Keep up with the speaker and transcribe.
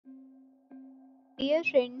Dear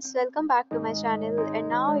friends, welcome back to my channel, and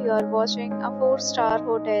now you are watching a 4-star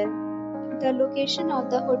hotel. The location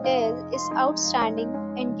of the hotel is outstanding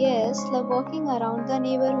and guests love walking around the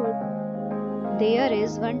neighborhood. There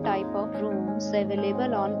is one type of rooms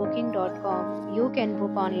available on booking.com. You can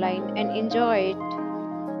book online and enjoy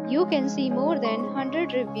it. You can see more than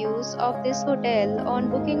 100 reviews of this hotel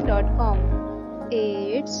on booking.com.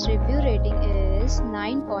 Its review rating is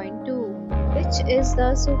 9.2, which is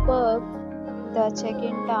the superb. The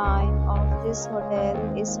check-in time of this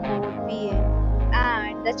hotel is 4 p.m.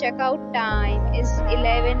 and the checkout time is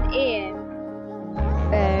 11 a.m.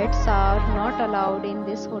 Pets are not allowed in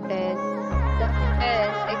this hotel. The hotel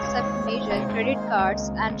accepts major credit cards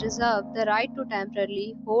and reserves the right to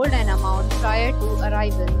temporarily hold an amount prior to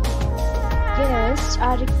arrival. Guests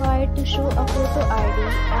are required to show a photo ID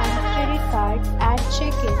and credit card at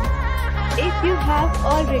check-in. If you have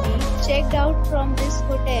already checked out from this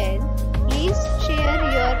hotel, please share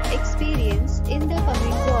your experience in the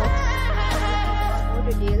comment box. For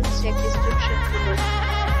more details, check description below.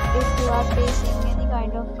 If you are facing any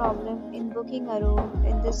kind of problem in booking a room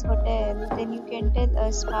in this hotel, then you can tell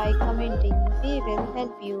us by commenting. We will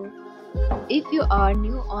help you. If you are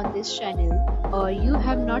new on this channel or you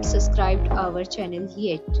have not subscribed our channel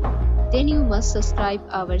yet, then you must subscribe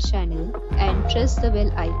our channel and press the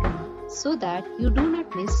bell icon so that you do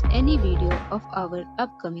not miss any video of our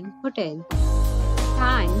upcoming hotel.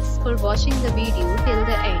 Thanks for watching the video till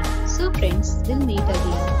the end. So friends, we'll meet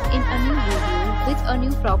again in a new video with a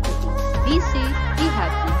new property. Be safe, be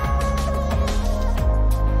happy.